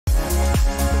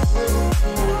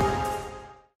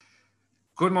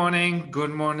Good morning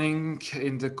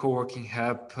in the Coworking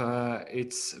Hub.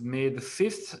 It's May the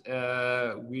 5th.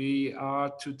 We are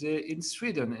today in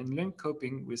Sweden, in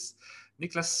Linköping, with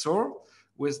Niclas Söör,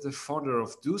 who is the founder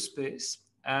of DoSpace.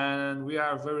 And we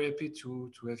are very happy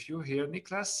to have you here,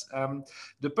 Niclas.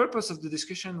 The purpose of the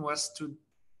discussion was to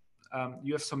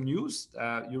you have some news.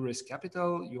 You raise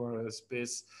capital. You are a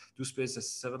space. DoSpace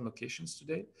has 7 locations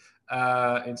today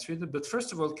in Sweden. But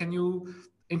first of all, can you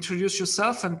introduce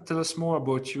yourself and tell us more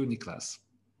about you, Niclas?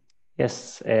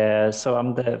 Yes, so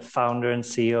I'm the founder and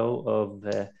CEO of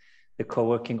the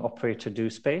co-working operator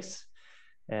DoSpace.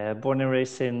 Born and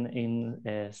raised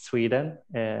in Sweden,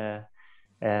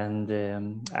 and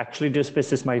actually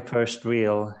DoSpace is my first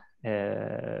real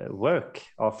work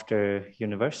after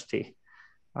university.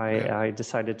 I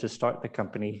decided to start the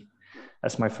company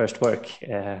as my first work.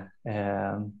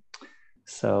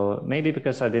 So maybe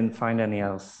because I didn't find any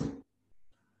else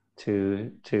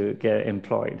to get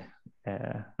employed.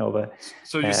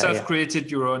 So you self-created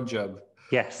your own job?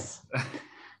 Yes.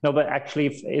 No, but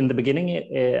actually in the beginning,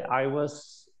 I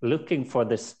was looking for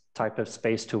this type of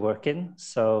space to work in.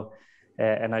 So,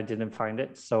 and I didn't find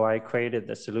it. So I created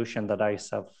the solution that I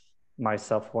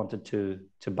myself wanted to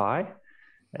buy.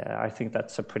 I think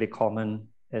that's a pretty common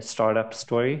startup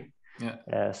story.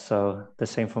 Yeah. So the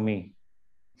same for me.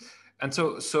 And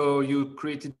so you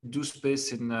created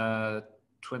DoSpace in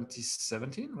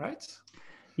 2017, right?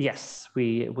 Yes,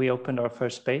 we opened our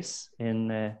first space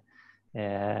in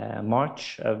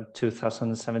March of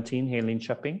 2017 here in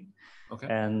Linköping,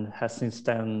 and has since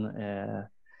then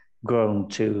grown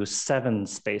to 7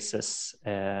 spaces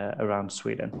around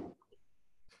Sweden.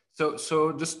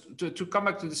 So just to come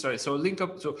back to this story, so do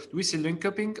we say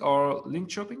Linköping or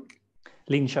Linköping?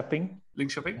 Linköping.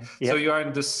 Yeah. So you are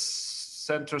in the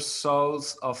center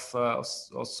south of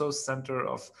or south center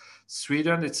of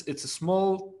Sweden. It's a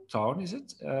small town, is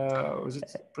it? Or is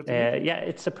it pretty big? Yeah,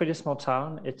 it's a pretty small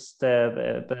town. It's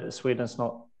but Sweden's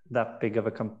not that big of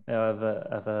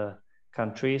a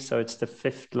country, so it's the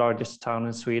 5th largest town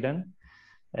in Sweden,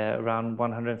 around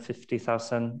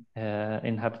 150,000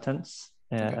 inhabitants.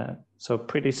 So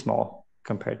pretty small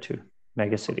compared to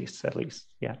megacities, at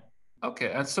least. Yeah.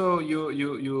 Okay, and so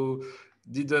you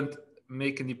didn't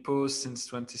make any posts since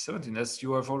 2017, as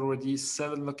you have already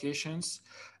 7 locations,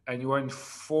 and you are in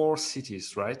 4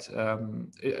 cities, right?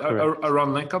 Around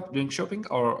Linköping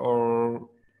or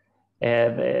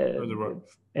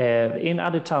in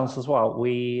other towns as well.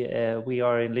 We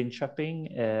are in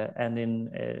Linköping and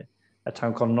in a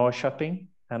town called Norrköping,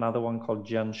 another one called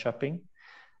Jönköping,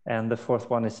 and the 4th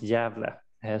one is Gävle.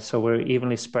 So we're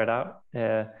evenly spread out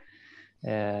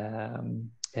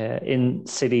in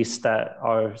cities that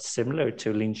are similar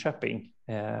to Linköping.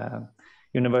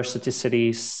 University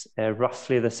cities,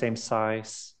 roughly the same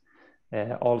size,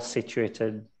 all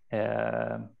situated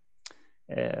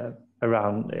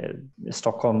around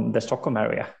Stockholm, the Stockholm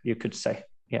area, you could say.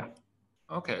 Yeah.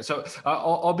 Okay, so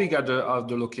how big are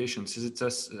the locations? Is it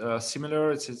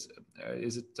similar? Is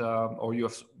it or you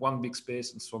have one big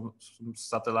space and some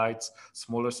satellites,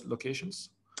 smaller locations?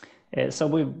 So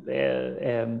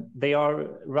they are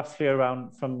roughly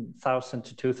around from 1,000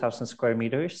 to 2,000 square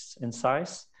meters in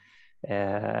size.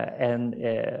 And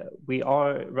we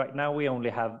are right now, we only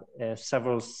have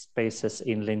several spaces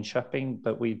in Linköping,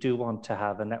 but we do want to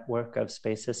have a network of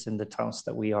spaces in the towns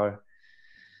that we are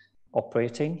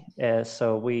operating.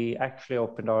 So we actually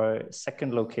opened our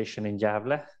 2nd location in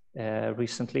Gävle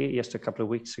recently, just a couple of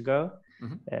weeks ago.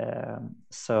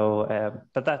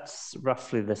 But that's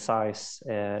roughly the size.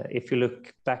 If you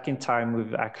look back in time,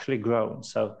 we've actually grown.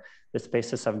 So the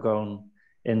spaces have grown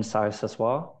in size as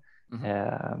well.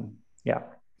 Yeah.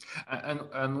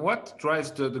 And what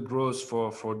drives the growth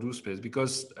for DoSpace?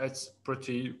 Because it's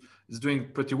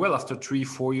doing pretty well after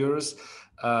 3-4 years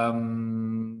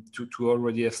to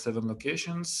already have 7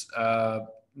 locations.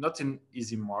 Not in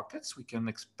easy markets, we can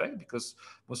expect, because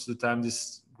most of the time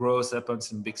this growth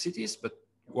happens in big cities, but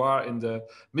you are in the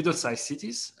middle-sized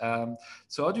cities.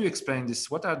 So how do you explain this?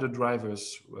 What are the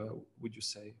drivers, would you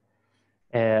say?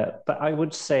 But I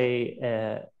would say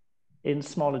in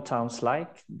smaller towns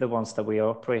like the ones that we are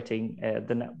operating,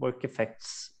 the network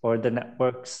effects or the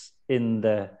networks in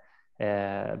the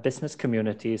business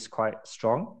community is quite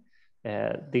strong.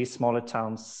 These smaller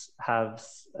towns have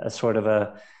a sort of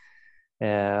a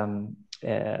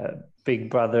big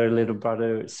brother, little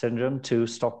brother syndrome to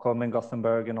Stockholm and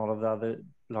Gothenburg and all of the other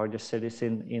larger cities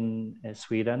in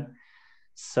Sweden.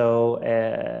 So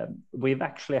we've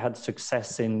actually had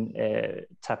success in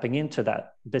tapping into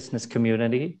that business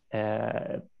community.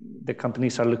 The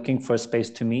companies are looking for a space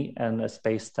to meet and a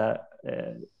space that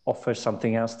offers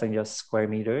something else than just square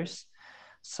meters.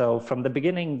 So from the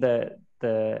beginning, the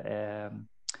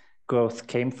growth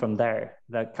came from there,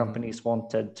 that companies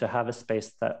wanted to have a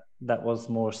space that was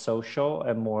more social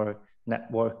and more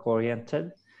network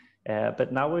oriented.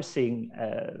 But now we're seeing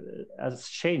a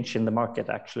change in the market.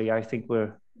 Actually, I think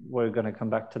we're going to come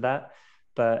back to that.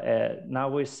 But now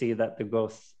we see that the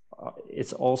growth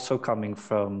is also coming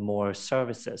from more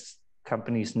services.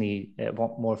 Companies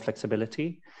want more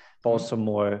flexibility, but also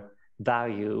more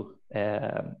value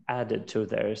added to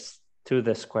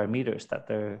the square meters that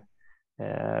they're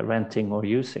renting or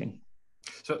using.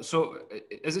 So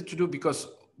is it to do because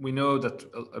we know that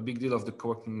a big deal of the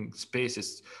co-working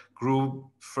spaces grew,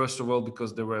 first of all,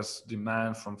 because there was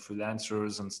demand from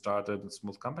freelancers and startups and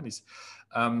small companies.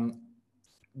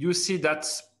 Do you see that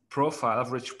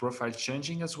average profile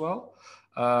changing as well?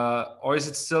 Or is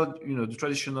it still, the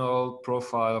traditional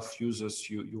profile of users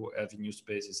you have in your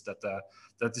spaces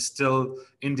that is still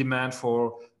in demand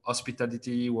for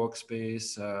hospitality,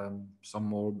 workspace, some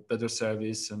more better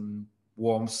service and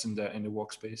warmth in the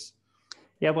workspace?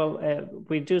 Yeah, well,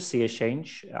 we do see a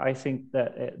change. I think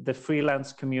that the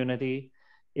freelance community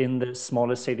in the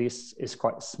smaller cities is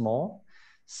quite small.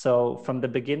 So from the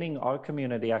beginning, our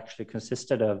community actually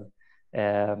consisted of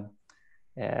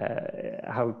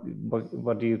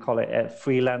what do you call it?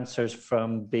 Freelancers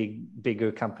from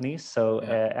bigger companies. So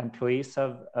employees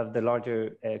of the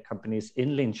larger companies in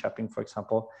Linköping, for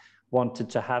example, wanted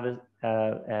to have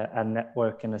a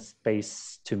network and a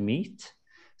space to meet.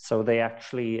 So they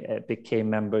actually became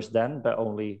members then, but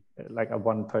only like a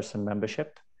one-person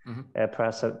membership,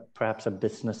 perhaps a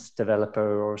business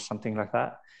developer or something like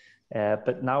that.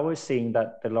 But now we're seeing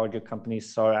that the larger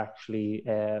companies are actually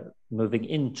moving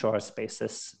into our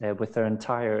spaces with their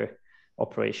entire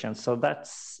operation. So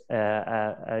that's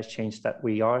a change that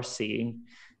we are seeing.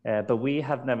 But we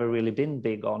have never really been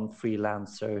big on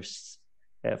freelancers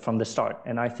from the start.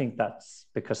 And I think that's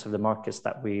because of the markets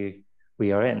that we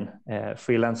are in.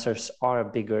 Freelancers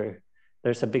are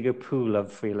there's a bigger pool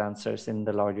of freelancers in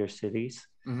the larger cities,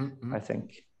 I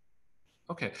think.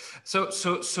 Okay, so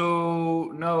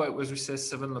now, as we said,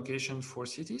 7 locations, 4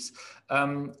 cities.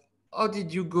 How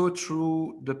did you go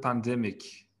through the pandemic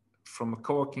from a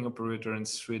co-working operator in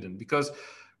Sweden? Because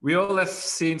we all have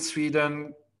seen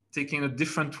Sweden taking a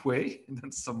different way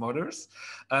than some others.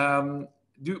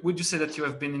 Would you say that you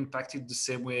have been impacted the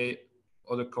same way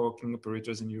other co-working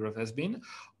operators in Europe has been,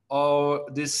 or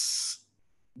this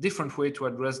different way to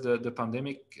address the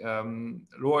pandemic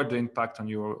lowered the impact on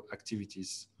your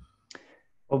activities?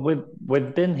 Well,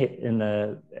 we've been hit in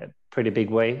a pretty big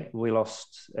way. We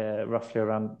lost roughly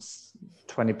around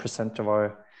 20%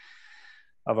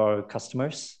 of our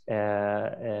customers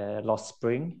last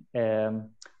spring.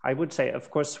 I would say, of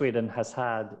course, Sweden has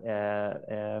had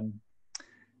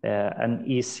an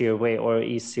easier way or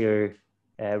easier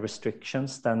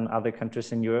restrictions than other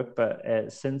countries in Europe, but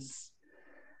since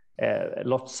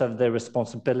lots of the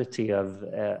responsibility of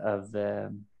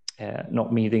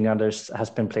not meeting others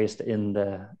has been placed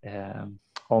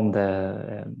on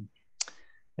the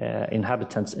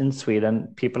inhabitants in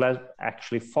Sweden, people have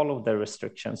actually followed the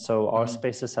restrictions. So our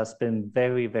spaces has been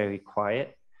very, very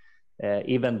quiet.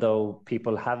 Even though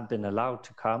people have been allowed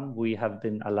to come, we have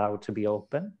been allowed to be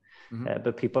open,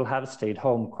 but people have stayed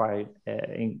home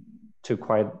to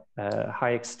quite a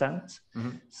high extent.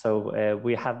 So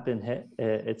we have been hit.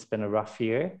 It's been a rough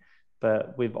year,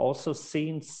 but we've also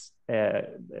seen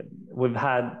we've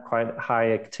had quite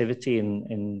high activity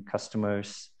in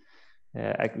customers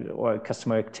or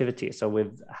customer activity. So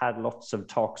we've had lots of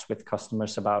talks with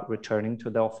customers about returning to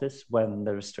the office when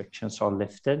the restrictions are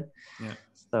lifted. Yeah.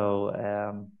 So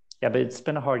but it's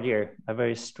been a hard year, a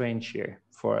very strange year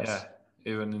for us. Yeah,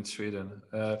 even in Sweden.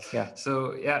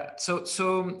 So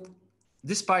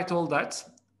despite all that,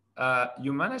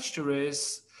 you managed to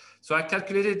raise. So I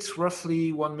calculated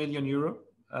roughly €1 million.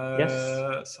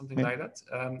 Something like that.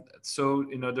 So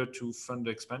in order to fund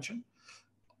the expansion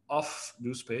of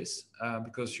DoSpace,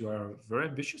 because you are very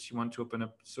ambitious, you want to open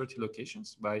up 30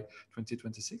 locations by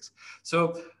 2026.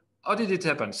 So how did it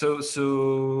happen? So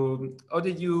how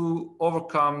did you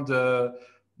overcome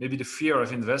maybe the fear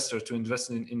of investors to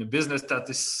invest in a business that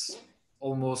is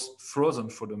almost frozen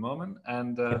for the moment?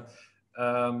 And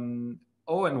and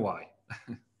why?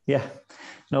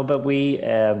 No, but we.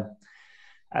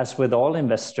 As with all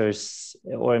investors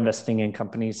or investing in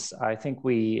companies, I think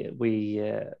we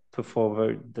put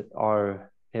forward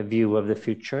our view of the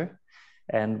future,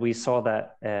 and we saw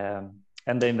that,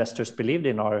 and the investors believed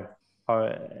in our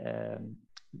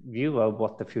view of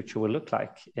what the future will look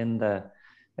like in the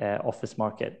office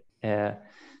market. And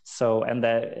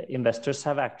the investors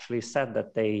have actually said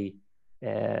that they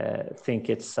think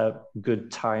it's a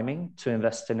good timing to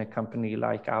invest in a company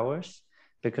like ours,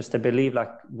 because they believe,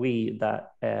 like we,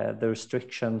 that the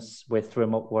restrictions with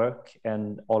remote work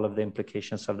and all of the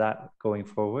implications of that going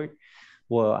forward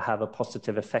will have a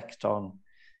positive effect on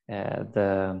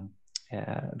the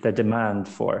demand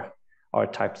for our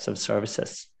types of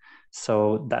services.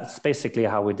 So that's basically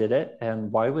how we did it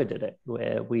and why we did it.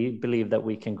 We believe that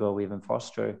we can grow even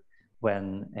faster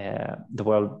when the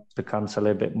world becomes a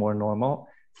little bit more normal,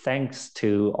 thanks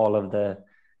to all of the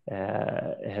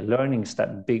learnings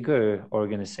that bigger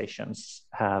organizations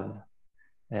have,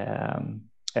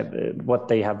 what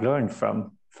they have learned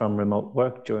from remote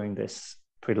work during this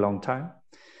pretty long time.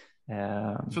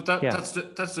 So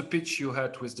that's the pitch you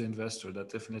had with the investor, that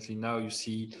definitely now you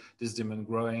see this demand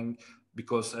growing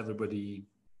because everybody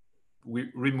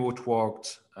remote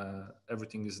worked,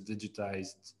 everything is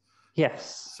digitized.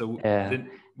 Yes. So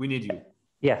then we need you.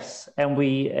 Yes, and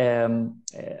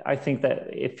I think that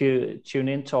if you tune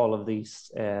into all of these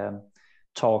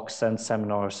talks and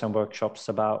seminars and workshops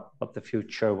about what the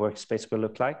future workspace will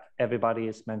look like, everybody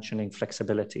is mentioning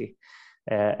flexibility,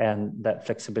 and that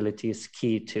flexibility is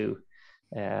key to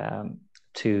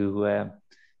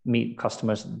meet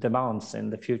customers' demands in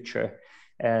the future.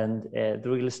 And the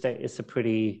real estate is a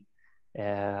pretty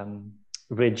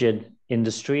rigid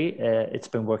industry. It's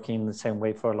been working in the same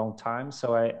way for a long time.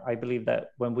 So I believe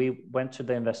that when we went to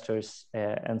the investors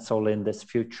and sold in this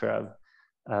future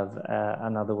of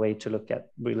another way to look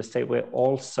at real estate, we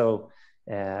also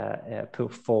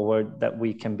put forward that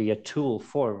we can be a tool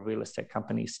for real estate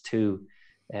companies to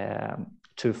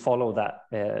follow that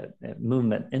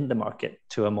movement in the market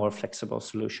to a more flexible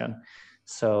solution.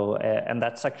 So, and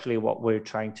that's actually what we're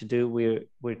trying to do.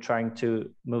 We're trying to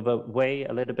move away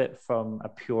a little bit from a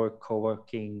pure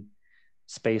co-working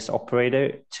space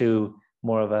operator to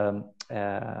more of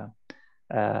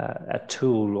a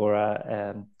tool or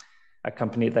a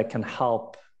company that can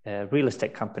help real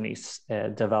estate companies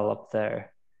develop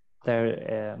their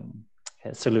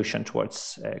solution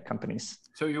towards companies.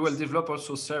 So you will develop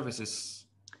also services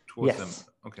towards them.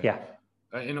 Okay. Yeah.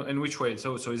 In which way?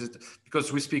 So is it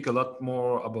because we speak a lot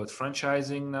more about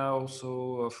franchising now,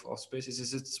 also of spaces?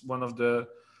 Is it one of the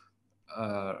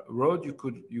road you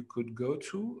could go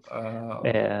to?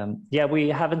 Yeah, we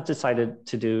haven't decided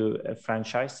to do a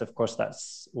franchise. Of course,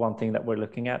 that's one thing that we're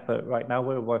looking at. But right now,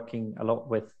 we're working a lot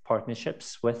with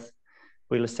partnerships with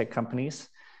real estate companies,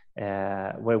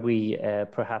 where we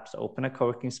perhaps open a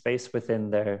co-working space within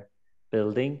their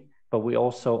building, but we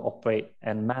also operate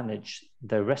and manage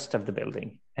the rest of the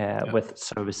building with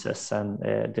services and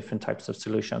different types of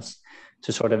solutions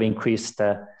to sort of increase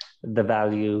the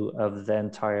value of the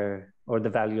entire, or the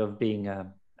value of being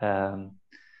an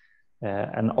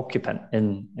occupant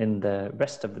in the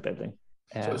rest of the building.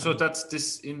 So that's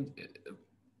this in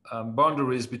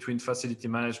boundaries between facility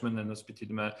management and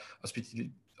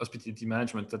hospitality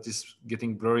management that is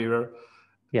getting blurrier,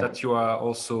 that you are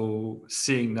also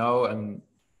seeing now, and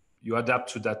you adapt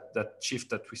to that shift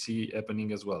that we see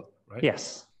happening as well, right?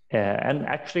 Yes, and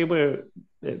actually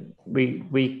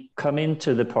we come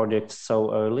into the project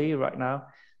so early right now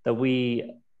that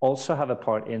we also have a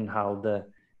part in how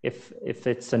if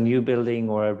it's a new building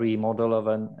or a remodel of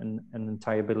an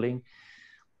entire building,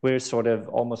 we're sort of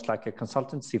almost like a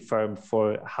consultancy firm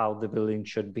for how the building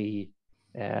should be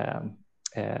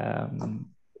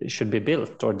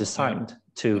built or designed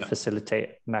to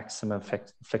facilitate maximum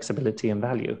flexibility and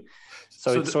value.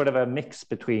 So it's sort of a mix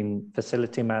between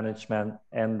facility management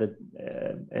and the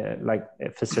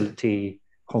facility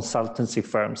consultancy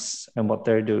firms and what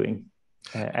they're doing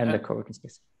and the co-working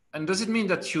space. And does it mean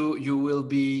that you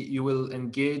will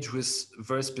engage with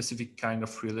very specific kind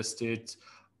of real estate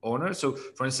owners? So,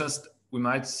 for instance, we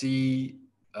might see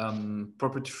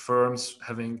property firms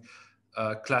having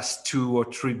class 2 or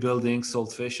 3 buildings,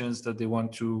 old fashions, that they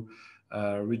want to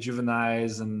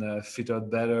rejuvenize and fit out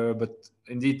better, but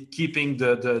indeed keeping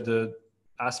the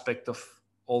aspect of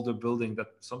older building that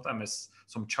sometimes has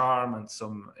some charm and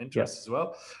some interest as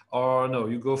well. Or no,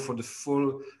 you go for the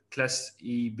full class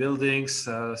E buildings,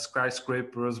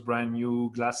 skyscrapers, brand new,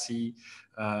 glassy,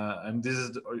 and this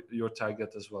is your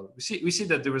target as well. We see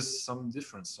that there is some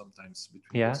difference sometimes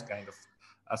between those kind of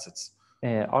assets.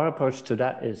 Our approach to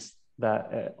that is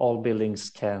that all buildings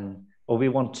can, or we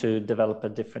want to develop a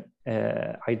different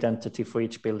identity for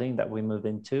each building that we move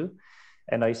into.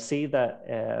 And I see that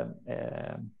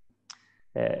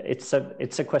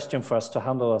it's a question for us to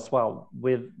handle as well.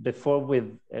 Before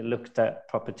we've looked at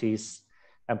properties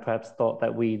and perhaps thought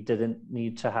that we didn't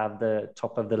need to have the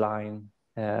top of the line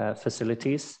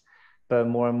facilities, but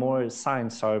more and more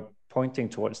signs are pointing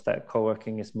towards that.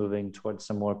 Co-working is moving towards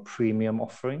a more premium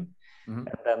offering, and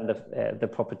then the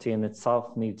property in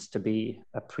itself needs to be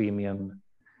a premium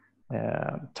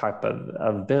type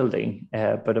of building.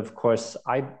 But of course,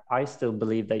 I still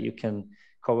believe that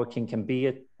co-working can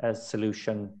be a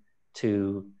solution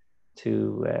to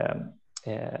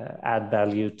add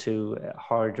value to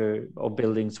harder or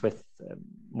buildings with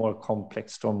more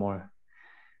complex or more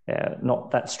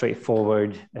not that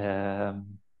straightforward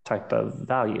type of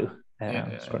value.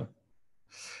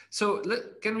 So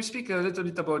can we speak a little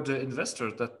bit about the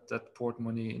investors that poured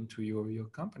money into your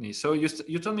company? So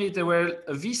you told me they were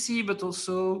a VC, but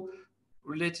also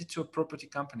related to a property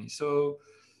company. So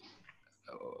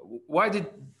why did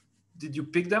you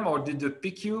pick them, or did they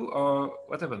pick you, or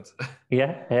what happened?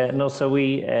 No. So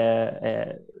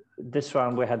this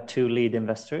round we had two lead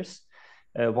investors.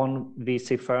 One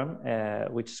VC firm,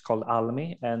 which is called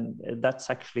Almi, and that's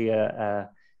actually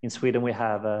in Sweden we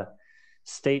have a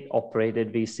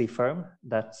state-operated VC firm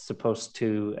that's supposed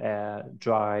to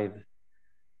drive,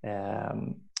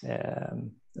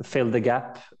 fill the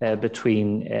gap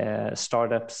between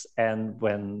startups and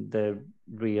when the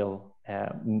real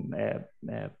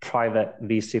private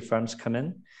VC firms come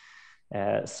in.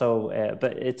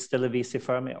 But it's still a VC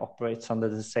firm. It operates under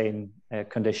the same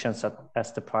conditions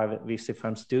as the private VC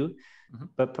firms do,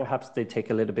 but perhaps they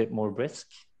take a little bit more risk.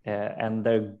 And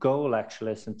their goal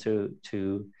actually isn't to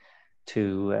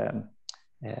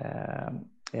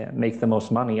make the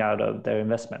most money out of their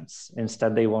investments.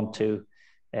 Instead, they want to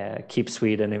keep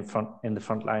Sweden in the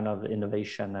front line of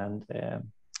innovation and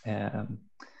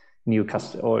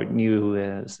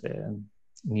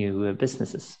new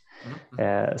businesses.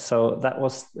 So that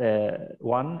was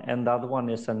one, and the other one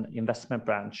is an investment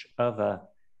branch of a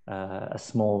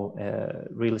small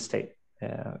real estate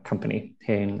company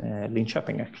here in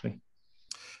Linköping, actually.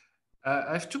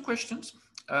 I have two questions.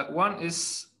 One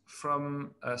is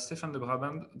from Stefan de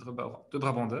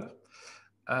Brabander.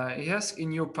 He asks,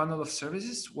 in your panel of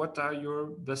services, what are your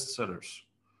best sellers?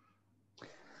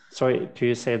 Sorry, could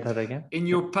you say that again? In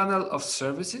your panel of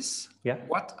services,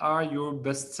 what are your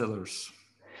best sellers?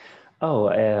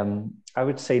 I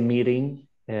would say meeting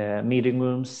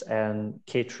rooms and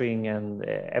catering and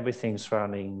everything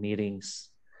surrounding meetings,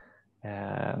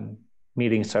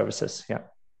 meeting services,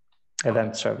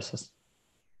 event services.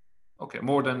 Okay,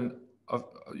 more than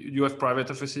you have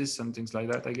private offices and things like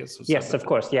that, I guess. Yes, of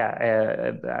course.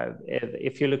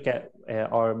 If you look at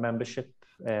our membership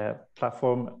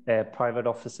platform, private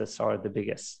offices are the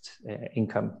biggest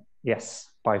income. Yes,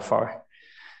 by far.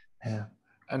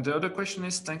 And the other question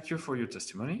is, thank you for your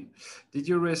testimony. Did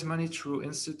you raise money through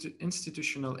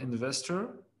institutional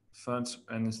investor, funds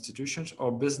and institutions,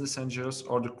 or business angels,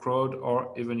 or the crowd,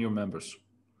 or even your members?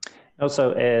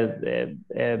 Also, in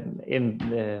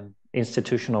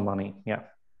institutional money,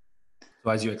 So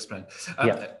as you explained.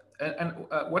 And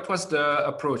what was the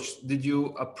approach? Did you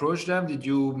approach them? Did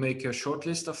you make a short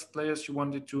list of players you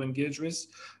wanted to engage with?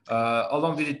 How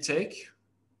long did it take,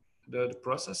 the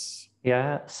process?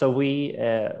 So we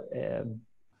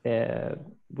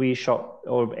shot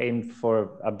or aimed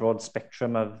for a broad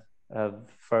spectrum of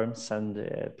firms and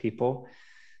people.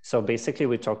 So basically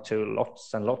we talked to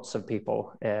lots and lots of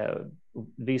people,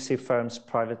 VC firms,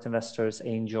 private investors,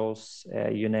 angels,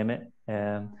 you name it.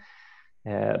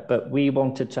 But we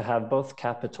wanted to have both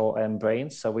capital and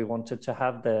brains. So we wanted to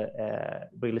have the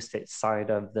real estate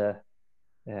side of the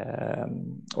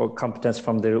or competence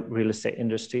from the real estate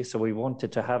industry. So we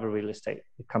wanted to have a real estate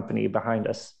company behind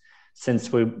us,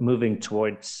 since we're moving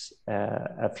towards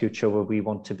a future where we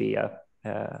want to be a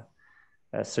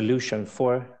solution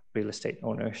for real estate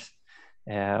owners.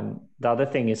 The other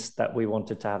thing is that we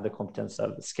wanted to have the competence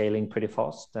of scaling pretty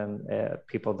fast, and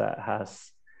people that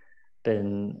has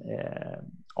been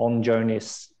on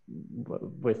journeys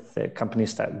with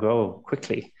companies that grow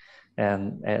quickly.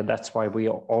 And that's why we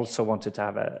also wanted to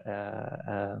have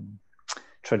a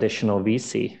traditional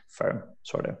VC firm,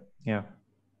 sort of.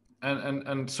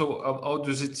 And so how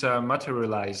does it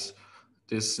materialize,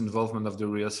 this involvement of the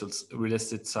real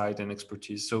estate side and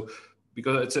expertise? So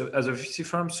because it's as a VC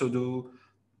firm, so do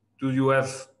you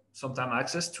have sometimes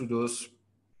access to those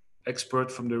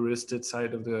experts from the real estate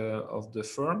side of the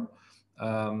firm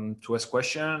to ask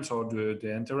questions, or do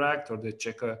they interact, or they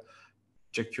check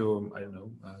your, I don't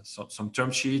know, some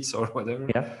term sheets or whatever?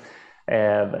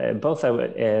 Both.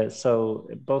 So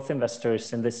both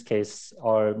investors in this case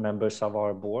are members of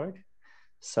our board.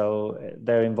 So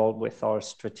they're involved with our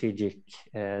strategic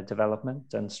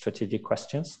development and strategic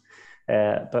questions.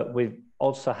 But we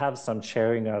also have some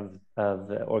sharing of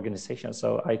organization.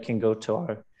 So I can go to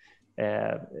our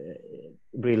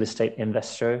real estate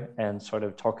investor and sort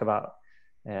of talk about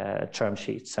term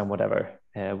sheets and whatever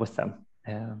with them.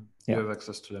 You have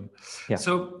access to them. Yeah.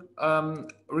 So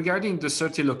regarding the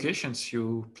 30 locations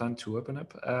you plan to open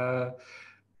up,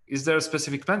 is there a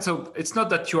specific plan? So it's not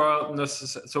that you are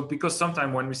necessarily, so because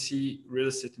sometimes when we see real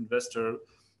estate investor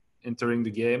entering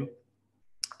the game,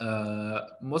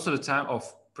 most of the time, or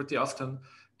pretty often,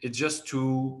 it's just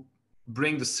to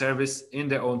bring the service in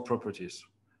their own properties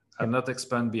and not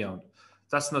expand beyond.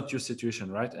 That's not your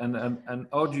situation, right? And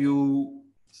how do you,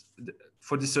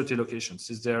 for these 30 locations,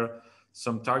 is there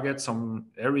some targets, some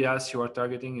areas you are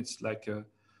targeting? It's like a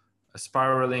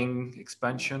spiraling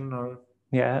expansion, or?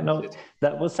 Yeah, no,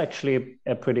 that was actually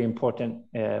a pretty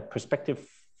important perspective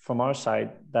from our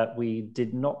side, that we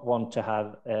did not want to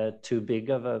have too big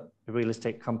of a real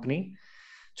estate company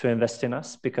to invest in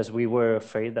us, because we were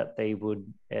afraid that they would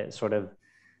sort of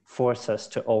force us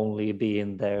to only be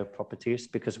in their properties,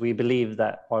 because we believe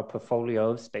that our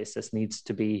portfolio of spaces needs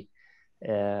to be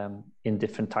in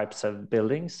different types of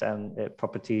buildings, and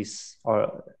properties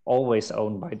are always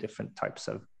owned by different types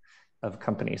of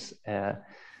companies.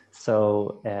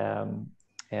 So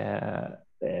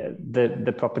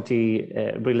the property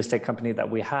real estate company that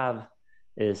we have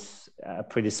is a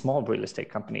pretty small real estate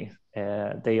company.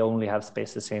 They only have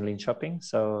spaces in Linköping.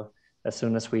 So as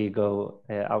soon as we go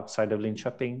outside of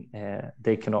Linköping,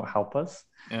 they cannot help us.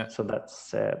 Yeah. So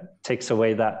that's takes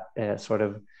away that sort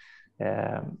of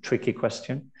tricky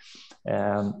question.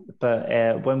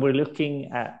 But when we're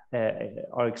looking at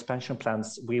our expansion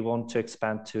plans, we want to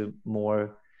expand to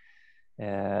more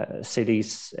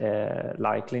cities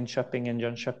like Linköping and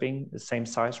Jönköping, the same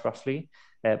size roughly.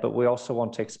 But we also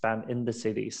want to expand in the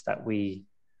cities that we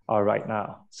are right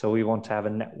now. So we want to have a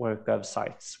network of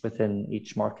sites within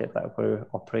each market that we're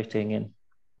operating in.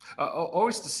 How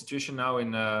is the situation now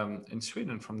in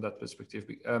Sweden from that perspective?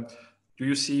 Do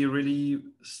you see really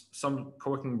some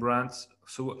co-working brands?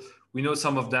 So we know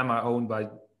some of them are owned by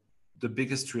the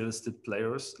biggest real estate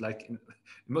players, like in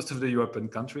most of the European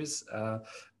countries, but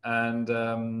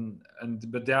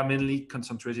they are mainly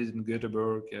concentrated in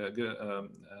Göteborg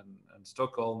and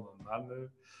Stockholm and Malmö,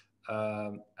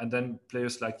 and then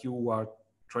players like you who are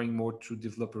trying more to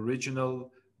develop a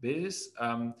regional base,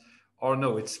 or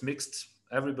no, it's mixed.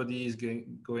 Everybody is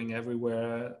going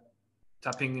everywhere,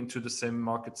 tapping into the same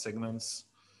market segments.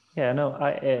 Yeah, no,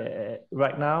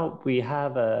 right now we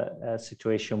have a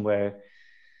situation where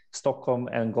Stockholm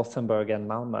and Gothenburg and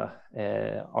Malmö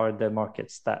are the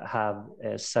markets that have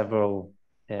several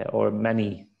or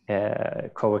many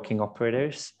co-working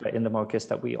operators. But in the markets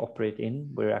that we operate in,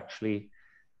 we're actually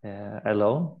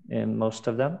alone in most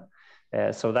of them.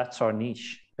 So that's our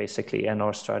niche, basically, and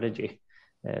our strategy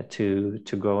to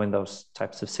grow in those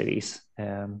types of cities.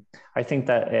 I think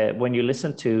that when you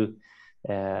listen to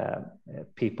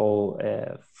people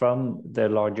from the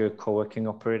larger co-working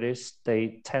operators,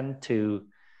 they tend to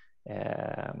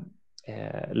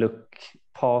look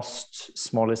past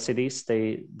smaller cities.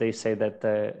 They say that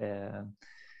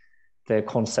the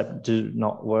concept do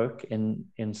not work in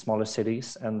smaller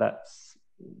cities, and that's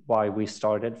why we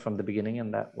started from the beginning,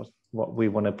 and that was what we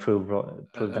want to prove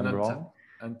them wrong,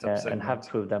 and have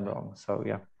proved them wrong. So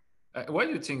yeah. Why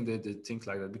do you think they think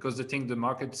like that? Because they think the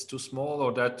market is too small,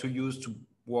 or they're too used to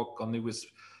work only with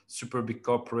super big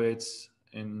corporates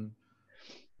in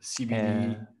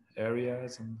CBD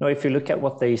areas? No, if you look at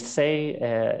what they say,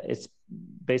 it's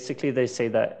basically they say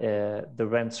that the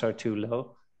rents are too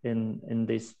low in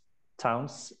these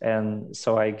towns, and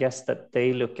so I guess that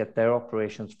they look at their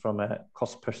operations from a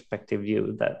cost perspective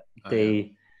view, that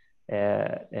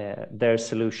their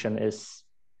solution is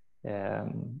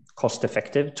cost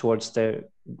effective towards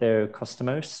their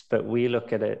customers. But we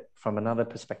look at it from another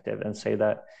perspective and say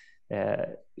that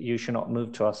you should not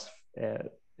move to us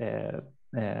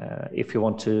if you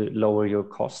want to lower your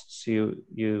costs.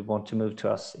 You want to move to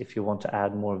us if you want to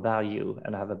add more value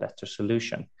and have a better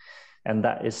solution, and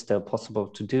that is still possible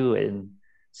to do in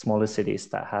smaller cities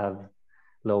that have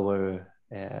lower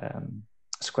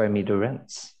square meter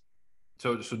rents.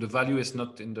 So the value is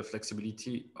not in the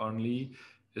flexibility only,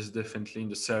 is definitely in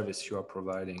the service you are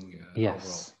providing. Yes,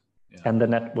 overall. Yeah. And the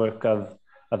network of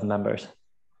members.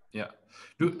 Yeah.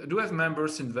 Do have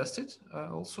members invested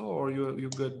also, or you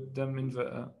got them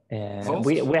involved?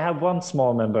 We have one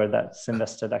small member that's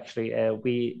invested actually.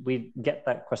 We get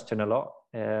that question a lot,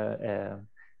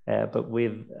 but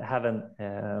we haven't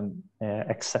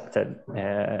accepted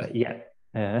yet.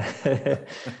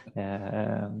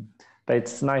 But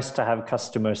it's nice to have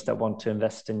customers that want to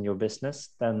invest in your business.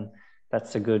 Then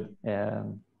that's a good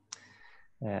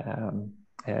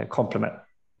compliment,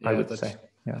 I would say.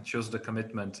 It shows the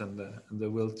commitment and the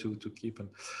will to keep it.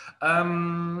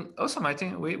 Awesome. I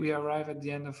think we arrive at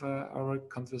the end of our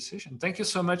conversation. Thank you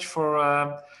so much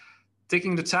for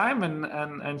taking the time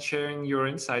and sharing your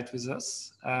insight with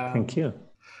us. Thank you.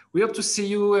 We hope to see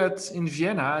you in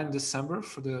Vienna in December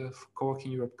for the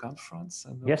Coworking Europe conference.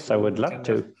 And yes, I would love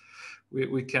to.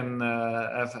 We can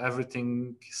have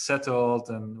everything settled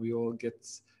and we all get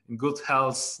in good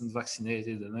health and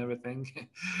vaccinated and everything.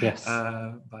 Yes.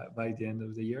 By the end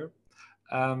of the year.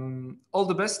 All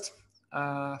the best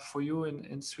for you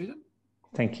in Sweden.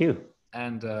 Thank you.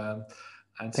 And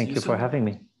thank you for having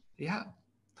me. Yeah.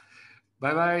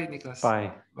 Bye-bye, Niclas.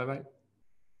 Bye. Bye-bye.